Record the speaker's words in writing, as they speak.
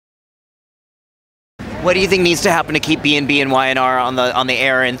What do you think needs to happen to keep B&B and Y&R on the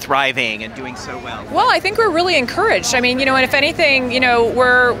air and thriving and doing so well? Well, I think we're really encouraged. I mean, you know, and if anything, you know,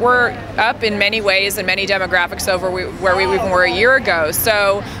 we're up in many ways and many demographics over where we even were a year ago.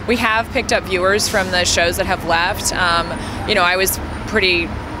 So we have picked up viewers from the shows that have left. You know, I was pretty,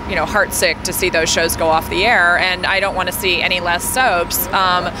 you know, heartsick to see those shows go off the air, and I don't want to see any less soaps.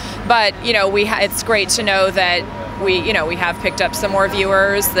 But you know, it's great to know that we have picked up some more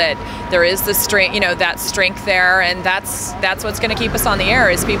viewers, that there is the strength, you know, that strength there, and that's what's going to keep us on the air,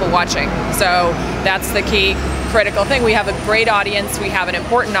 is people watching. So that's the key critical thing. We have a great audience. We have an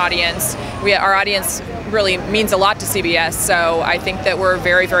important audience. Our audience really means a lot to CBS. So I think that we're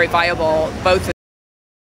very, very viable both